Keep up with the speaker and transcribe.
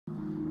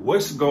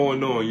What's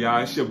going on,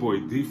 y'all? It's your boy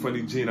D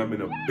Funny G, and I'm in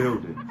the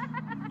building.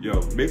 Yo,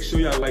 make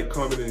sure y'all like,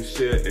 comment, and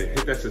share, and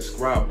hit that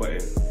subscribe button.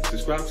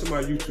 Subscribe to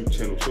my YouTube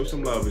channel. Show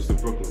some love. It's the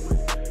Brooklyn Way.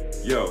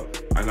 Yo,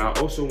 and I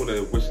also want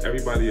to wish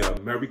everybody a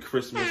Merry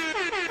Christmas,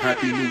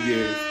 Happy New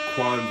Year's,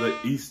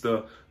 Kwanzaa,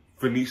 Easter,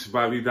 Feliz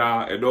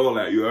Navidad, and all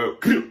that, yo.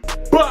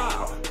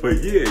 Wow!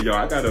 But yeah, y'all,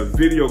 I got a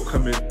video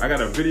coming. I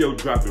got a video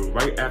dropping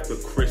right after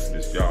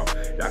Christmas, y'all.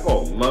 Y'all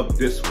gonna love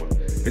this one.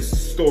 It's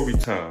story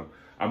time.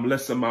 I'm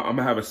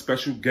gonna have a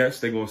special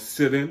guest. They're gonna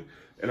sit in,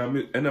 and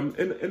I'm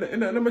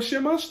gonna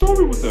share my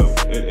story with them,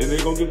 and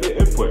they're gonna give their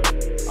input.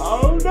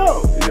 I don't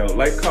know. Yo,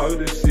 like, comment,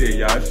 and share,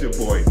 y'all. It's your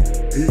boy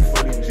D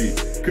Funny G.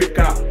 Click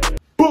out.